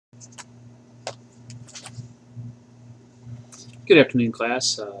Good afternoon,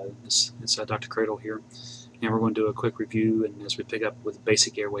 class. It's Dr. Cradle here, and we're going to do a quick review. And as we pick up with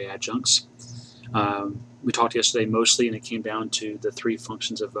basic airway adjuncts, we talked yesterday mostly, and it came down to the three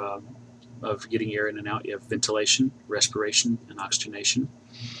functions of getting air in and out. You have ventilation, respiration, and oxygenation.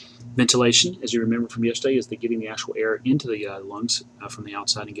 Ventilation, as you remember from yesterday, is getting the actual air into the lungs from the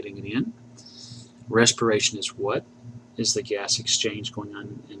outside and getting it in. Respiration is what? Is the gas exchange going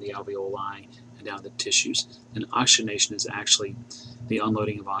on in the alveoli and down the tissues. And oxygenation is actually the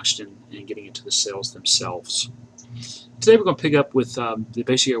unloading of oxygen and getting it to the cells themselves. Today we're going to pick up with the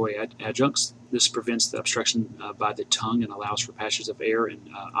basic airway adjuncts. This prevents the obstruction by the tongue and allows for passages of air and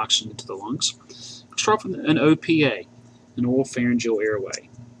oxygen into the lungs. We'll start with an OPA, an oral pharyngeal airway.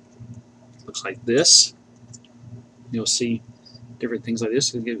 Looks like this. You'll see different things like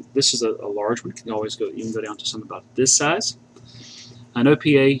this. This is a large one. It can always even go down to something about this size. An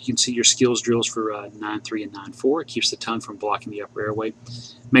OPA, you can see your skills drills for 9.3 and 9.4. It keeps the tongue from blocking the upper airway.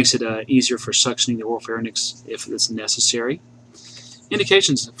 Makes it easier for suctioning the oral pharynx if it's necessary.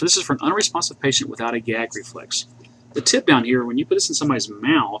 Indications. This is for an unresponsive patient without a gag reflex. The tip down here, when you put this in somebody's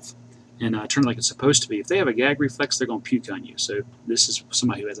mouth and turn it like it's supposed to be, if they have a gag reflex, they're going to puke on you. So this is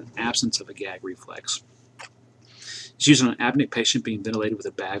somebody who has an absence of a gag reflex. It's used on an apneic patient being ventilated with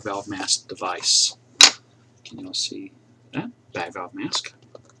a bag valve mask device. Can you all see that? Bag valve mask.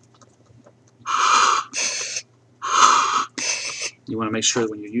 You want to make sure that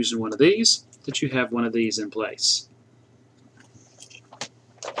when you're using one of these, that you have one of these in place.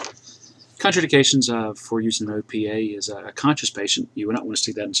 Contraindications for using an OPA is a conscious patient. You would not want to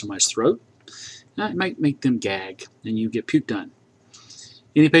stick that in somebody's throat. It might make them gag, and you get puke done.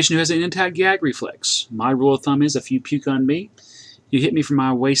 Any patient who has an intact gag reflex, my rule of thumb is if you puke on me, you hit me from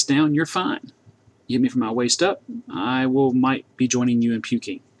my waist down, you're fine. You hit me from my waist up, I might be joining you in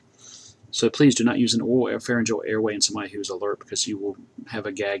puking. So please do not use an oral pharyngeal airway in somebody who is alert, because you will have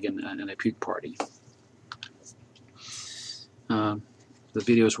a gag and a puke party. The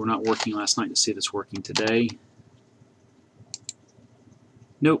videos were not working last night. To see if it's working today.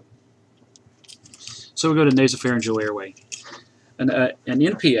 Nope. So we'll go to nasopharyngeal airway. An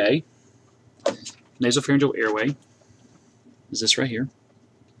NPA, nasopharyngeal airway, is this right here.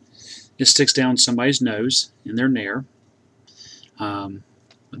 It sticks down somebody's nose in their nair. Let's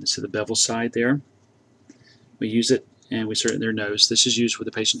see the bevel side there. We use it and we insert it in their nose. This is used with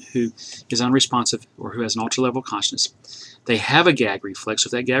a patient who is unresponsive or who has an ultra level consciousness. They have a gag reflex.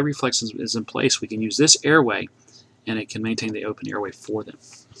 If that gag reflex is in place, we can use this airway and it can maintain the open airway for them.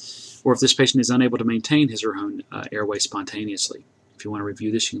 Or if this patient is unable to maintain his or her own airway spontaneously. If you want to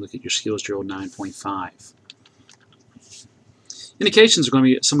review this, you can look at your skills drill 9.5. Indications are going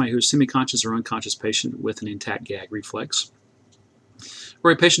to be somebody who is semi-conscious or unconscious patient with an intact gag reflex, or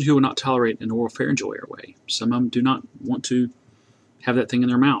a patient who will not tolerate an oral pharyngeal airway. Some of them do not want to have that thing in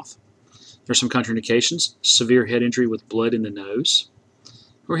their mouth. There are some contraindications: severe head injury with blood in the nose,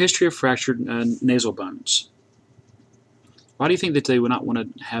 or history of fractured nasal bones. Why do you think that they would not want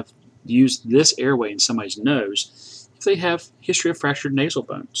to use this airway in somebody's nose if they have history of fractured nasal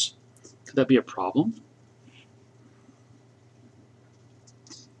bones? Could that be a problem?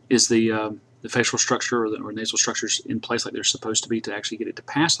 Is the facial structure or nasal structures in place like they're supposed to be to actually get it to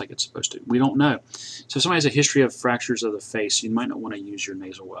pass like it's supposed to? We don't know. So if somebody has a history of fractures of the face, you might not want to use your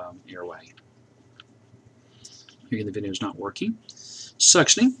nasal airway. Again, the video is not working.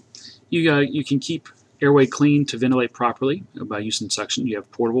 Suctioning. You can keep airway clean to ventilate properly by using suction. You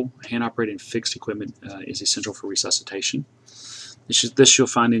have portable, hand-operated, and fixed equipment is essential for resuscitation. This you'll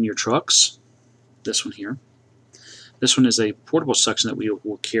find in your trucks. This one here. This one is a portable suction that we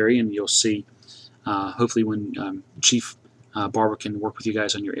will carry, and you'll see hopefully when Chief Barbara can work with you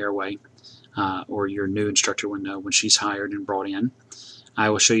guys on your airway, or your new instructor when she's hired and brought in. I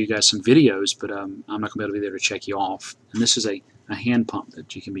will show you guys some videos, but I'm not going to be able to be there to check you off. And this is a hand pump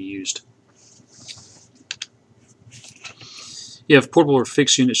that you can be used. You have portable or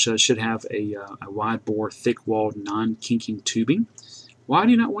fixed units should have a wide-bore, thick-walled, non-kinking tubing. Why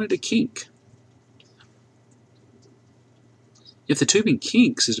do you not want it to kink? If the tubing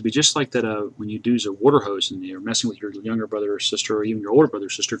kinks, is to be just like that when you use a water hose and you're messing with your younger brother or sister, or even your older brother or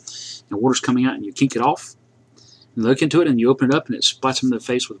sister, and the water's coming out and you kink it off, and look into it and you open it up and it splats them in the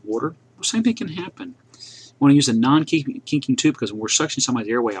face with water. Well, same thing can happen. We want to use a non-kinking tube because when we're suctioning somebody's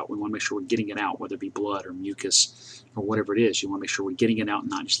airway out, we want to make sure we're getting it out, whether it be blood or mucus or whatever it is. You want to make sure we're getting it out and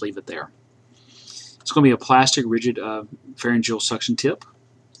not just leave it there. It's going to be a plastic, rigid pharyngeal suction tip.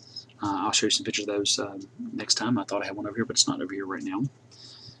 I'll show you some pictures of those next time. I thought I had one over here, but it's not over here right now.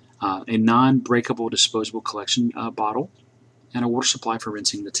 A non-breakable disposable collection bottle. and a water supply for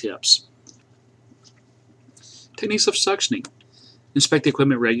rinsing the tips. Techniques of suctioning. Inspect the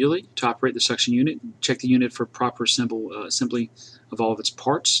equipment regularly to operate the suction unit. Check the unit for proper assembly of all of its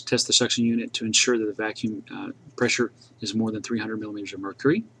parts. Test the suction unit to ensure that the vacuum pressure is more than 300 millimeters of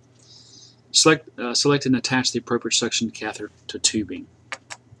mercury. Select and attach the appropriate suction catheter to tubing.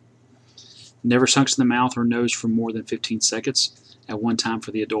 Never suction the mouth or nose for more than 15 seconds at one time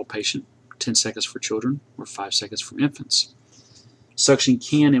for the adult patient, 10 seconds for children, or 5 seconds for infants. Suction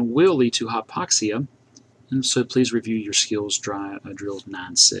can and will lead to hypoxia, and so please review your skills drills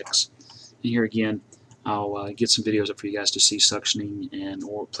 9-6. And here again, I'll get some videos up for you guys to see suctioning and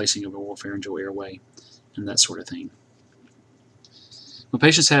or placing of an oropharyngeal airway and that sort of thing. When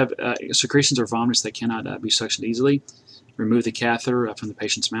patients have secretions or vomits that cannot be suctioned easily, remove the catheter from the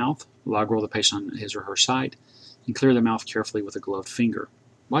patient's mouth, log roll the patient on his or her side, and clear the mouth carefully with a gloved finger.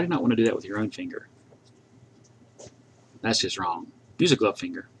 Why do you not want to do that with your own finger? That's just wrong. Use a gloved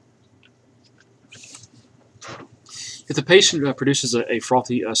finger. If the patient produces a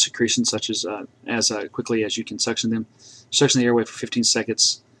frothy secretion, such as quickly as you can suction them, suction the airway for 15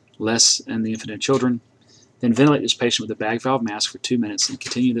 seconds, less in the infant and children. Then ventilate this patient with a bag valve mask for 2 minutes and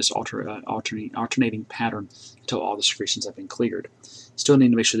continue this alternating pattern until all the secretions have been cleared. Still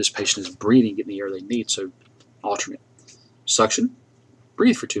need to make sure this patient is breathing, getting the air they need, so alternate. Suction,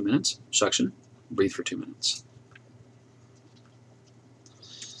 breathe for 2 minutes. Suction, breathe for 2 minutes.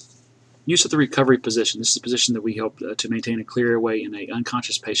 Use of the recovery position. This is a position that we help to maintain a clear airway in an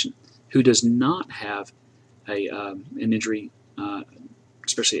unconscious patient who does not have an injury,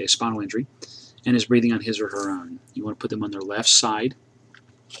 especially a spinal injury, and is breathing on his or her own. You want to put them on their left side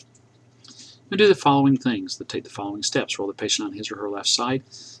and do the following things. Take the following steps. Roll the patient on his or her left side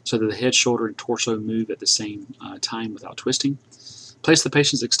so that the head, shoulder, and torso move at the same time without twisting. Place the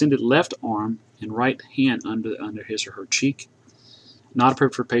patient's extended left arm and right hand under his or her cheek. Not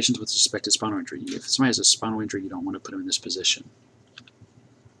appropriate for patients with suspected spinal injury. If somebody has a spinal injury, you don't want to put them in this position.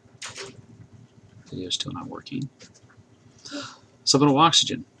 Video is still not working. Supplemental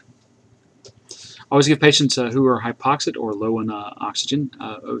oxygen. Always give patients who are hypoxic or low on oxygen.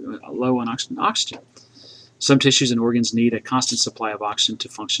 Some tissues and organs need a constant supply of oxygen to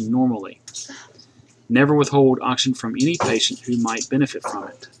function normally. Never withhold oxygen from any patient who might benefit from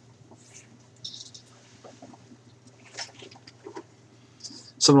it.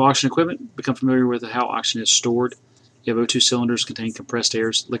 Supplemental oxygen equipment. Become familiar with how oxygen is stored. You have O2 cylinders containing compressed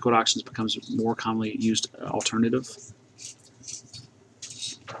air. Liquid oxygen becomes a more commonly used alternative.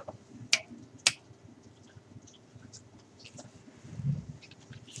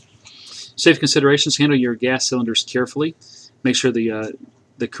 Safe considerations. Handle your gas cylinders carefully. Make sure the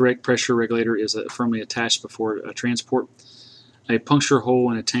correct pressure regulator is firmly attached before transport. A puncture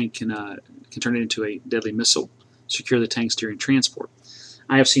hole in a tank can turn it into a deadly missile. Secure the tanks during transport.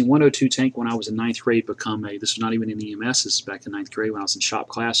 I have seen one O2 tank when I was in 9th grade become this was not even in EMS, this is back in 9th grade when I was in shop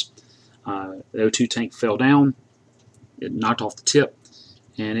class. The O2 tank fell down, it knocked off the tip,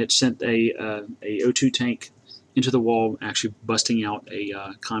 and it sent a O2 tank into the wall, actually busting out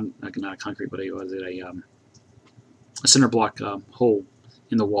not a concrete, but a cinder block hole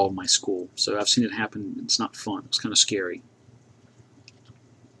in the wall of my school. So I've seen it happen. It's not fun. It's kind of scary.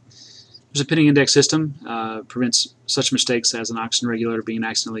 There's a pitting index system, prevents such mistakes as an oxygen regulator being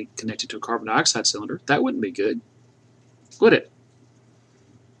accidentally connected to a carbon dioxide cylinder. That wouldn't be good, would it?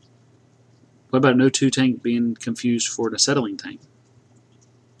 What about an O2 tank being confused for an acetylene tank?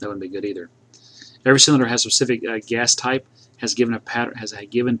 That wouldn't be good either. Every cylinder has a specific gas type, has a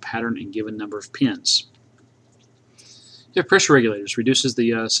given pattern and given number of pins. You have pressure regulators. Reduces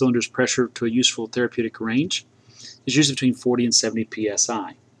the cylinder's pressure to a useful therapeutic range. It's usually between 40 and 70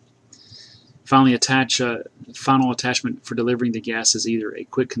 psi. Finally, final attachment for delivering the gas is either a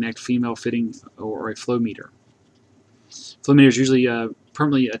quick connect female fitting or a flow meter. Flow meter is usually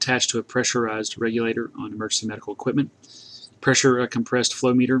permanently attached to a pressurized regulator on emergency medical equipment. Pressure compressed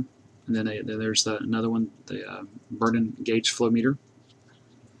flow meter, and then there's another one, the Burden gauge flow meter.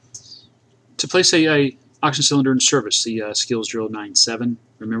 To place a oxygen cylinder in service, see Skills Drill 9-7.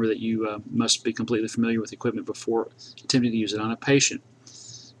 Remember that you must be completely familiar with the equipment before attempting to use it on a patient.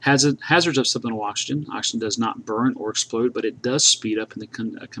 Hazards of supplemental oxygen. Oxygen does not burn or explode, but it does speed up in the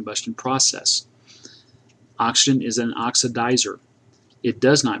combustion process. Oxygen is an oxidizer. It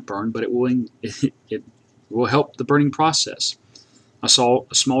does not burn, but it will help the burning process. A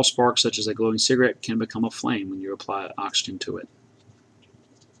small spark, such as a glowing cigarette, can become a flame when you apply oxygen to it.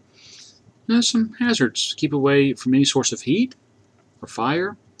 Now, some hazards. Keep away from any source of heat or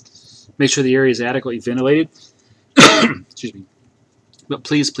fire. Make sure the area is adequately ventilated. Excuse me. But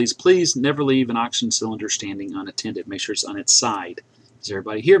please, please, please never leave an oxygen cylinder standing unattended. Make sure it's on its side. Does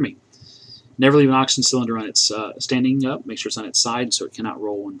everybody hear me? Never leave an oxygen cylinder on its standing up. Make sure it's on its side so it cannot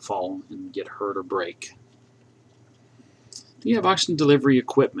roll and fall and get hurt or break. Do you have oxygen delivery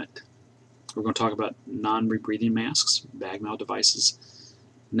equipment? We're going to talk about non-rebreathing masks, bag mouth devices,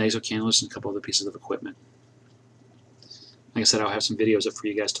 nasal cannulas, and a couple other pieces of equipment. Like I said, I'll have some videos up for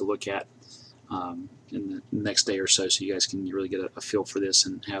you guys to look at in the next day or so you guys can really get a feel for this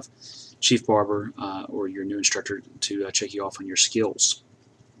and have Chief Barber or your new instructor to check you off on your skills.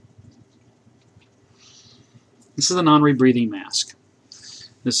 This is a non-rebreathing mask.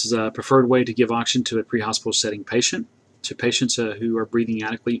 This is a preferred way to give oxygen to a pre-hospital setting patient, to patients who are breathing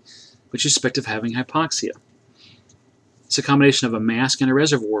adequately but you suspect of having hypoxia. It's a combination of a mask and a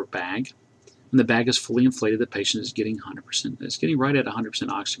reservoir bag. When the bag is fully inflated, the patient is getting 100%. It's getting right at 100%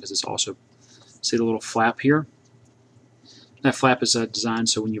 oxygen because it's also, see the little flap here? That flap is designed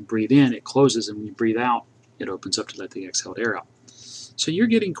so when you breathe in, it closes, and when you breathe out, it opens up to let the exhaled air out. So you're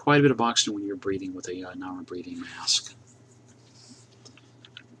getting quite a bit of oxygen when you're breathing with a non-breathing mask.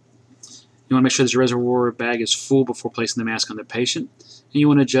 You want to make sure this reservoir bag is full before placing the mask on the patient, and you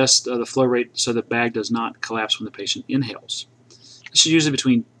want to adjust the flow rate so the bag does not collapse when the patient inhales. This is usually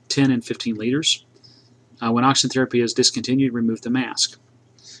between 10 and 15 liters. When oxygen therapy is discontinued, remove the mask.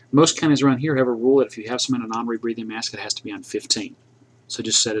 Most counties around here have a rule that if you have someone in a non-rebreathing mask, it has to be on 15. So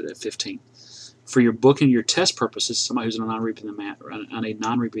just set it at 15. For your book and your test purposes, somebody who's on a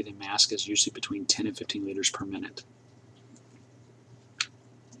non-rebreathing mask is usually between 10 and 15 liters per minute.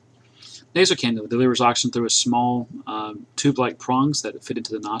 Nasal cannula delivers oxygen through a small tube-like prongs that fit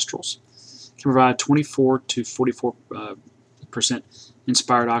into the nostrils. It can provide 24 to 44%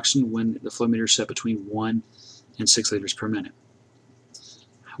 inspired oxygen when the flow meter is set between 1 and 6 liters per minute.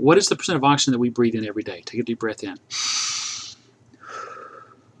 What is the percent of oxygen that we breathe in every day? Take a deep breath in.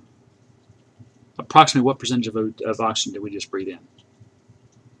 Approximately what percentage of oxygen did we just breathe in?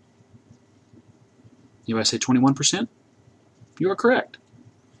 Anybody say 21%? You are correct.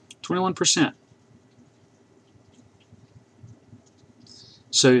 21%.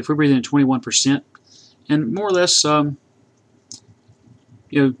 So if we're breathing in 21%, and more or less, and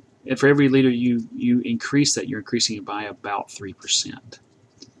for every liter you increase that, you're increasing it by about 3%.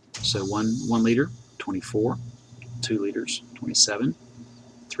 So one liter, 24, 2 liters, 27,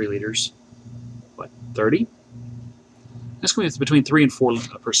 3 liters, what, 30? That's going to be between 3 and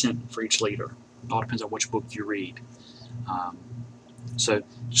 4% for each liter. It all depends on which book you read. So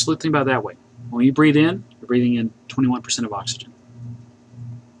just think about it that way. When you breathe in, you're breathing in 21% of oxygen.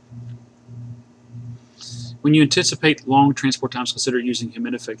 When you anticipate long transport times, consider using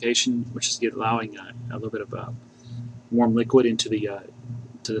humidification, which is allowing a little bit of warm liquid into the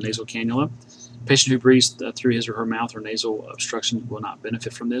nasal cannula. A patient who breathes through his or her mouth or nasal obstruction will not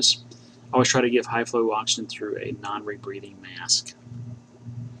benefit from this. Always try to give high flow oxygen through a non-rebreathing mask.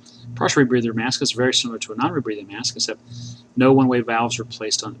 Partial rebreather mask is very similar to a non-rebreathing mask, except no one-way valves are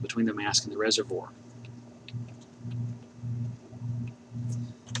placed between the mask and the reservoir.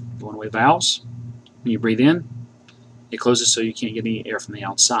 The one-way valves, when you breathe in, it closes so you can't get any air from the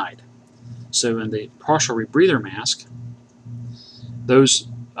outside. So in the partial rebreather mask, those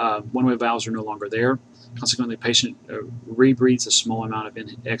one-way valves are no longer there. Consequently, the patient rebreathes a small amount of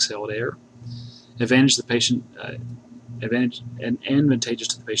exhaled air. Advantageous to the patient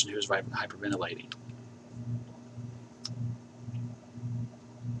who is hyperventilating.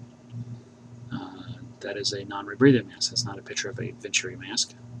 That is a non-rebreathing mask. That's not a picture of a Venturi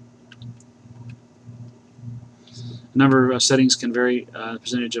mask. The number of settings can vary. The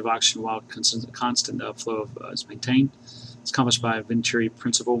percentage of oxygen while constant flow is maintained. It's accomplished by a Venturi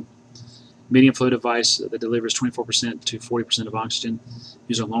principle. Medium flow device that delivers 24% to 40% of oxygen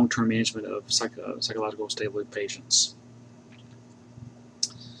used on long-term management of psychological stable patients.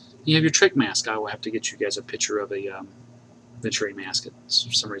 You have your trach mask. I will have to get you guys a picture of a Venturi mask. For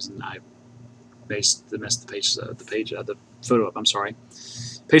some reason, I messed the photo up. I'm sorry.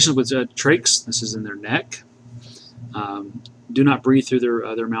 Patients with trachs, this is in their neck, do not breathe through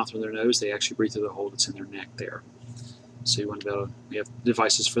their mouth or their nose. They actually breathe through the hole that's in their neck there. So you want to be able to, we have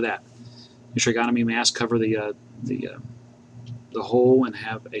devices for that. Your tracheotomy mask cover the hole and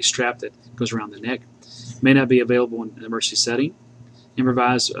have a strap that goes around the neck. May not be available in an emergency setting.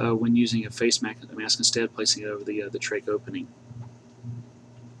 Improvise when using a face mask instead, placing it over the trach opening.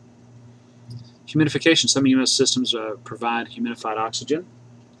 Humidification. Some EMS systems provide humidified oxygen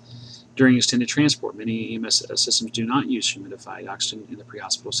during extended transport. Many EMS systems do not use humidified oxygen in the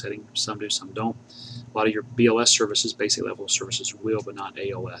pre-hospital setting. Some do, some don't. A lot of your BLS services, basic level services, will, but not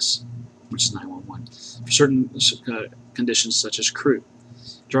ALS, which is 911. For certain conditions such as croup,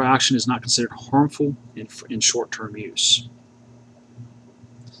 Dry oxygen is not considered harmful in short-term use.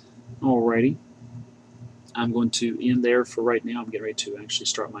 Alrighty, I'm going to end there for right now. I'm getting ready to actually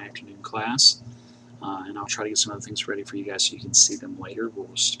start my afternoon class, and I'll try to get some other things ready for you guys so you can see them later.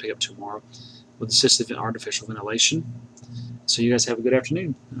 We'll just pick up tomorrow with assisted artificial ventilation. So you guys have a good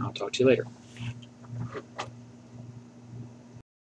afternoon, and I'll talk to you later.